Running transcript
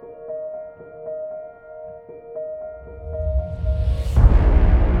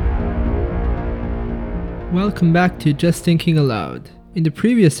Welcome back to Just Thinking Aloud. In the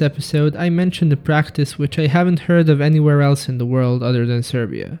previous episode, I mentioned a practice which I haven't heard of anywhere else in the world other than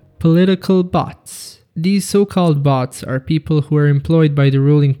Serbia. Political bots. These so-called bots are people who are employed by the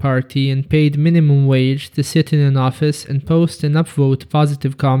ruling party and paid minimum wage to sit in an office and post and upvote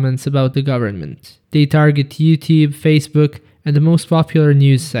positive comments about the government. They target YouTube, Facebook, and the most popular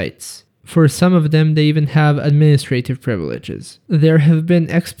news sites. For some of them, they even have administrative privileges. There have been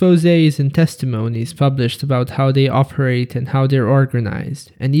exposés and testimonies published about how they operate and how they're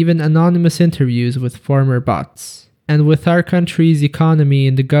organized, and even anonymous interviews with former bots. And with our country's economy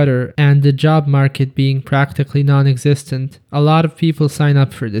in the gutter and the job market being practically non-existent, a lot of people sign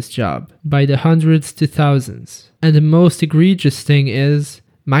up for this job, by the hundreds to thousands. And the most egregious thing is,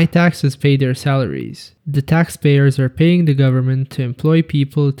 my taxes pay their salaries. The taxpayers are paying the government to employ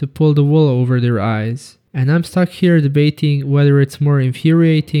people to pull the wool over their eyes. And I'm stuck here debating whether it's more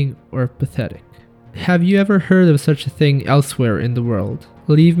infuriating or pathetic. Have you ever heard of such a thing elsewhere in the world?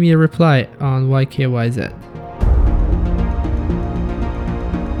 Leave me a reply on YKYZ.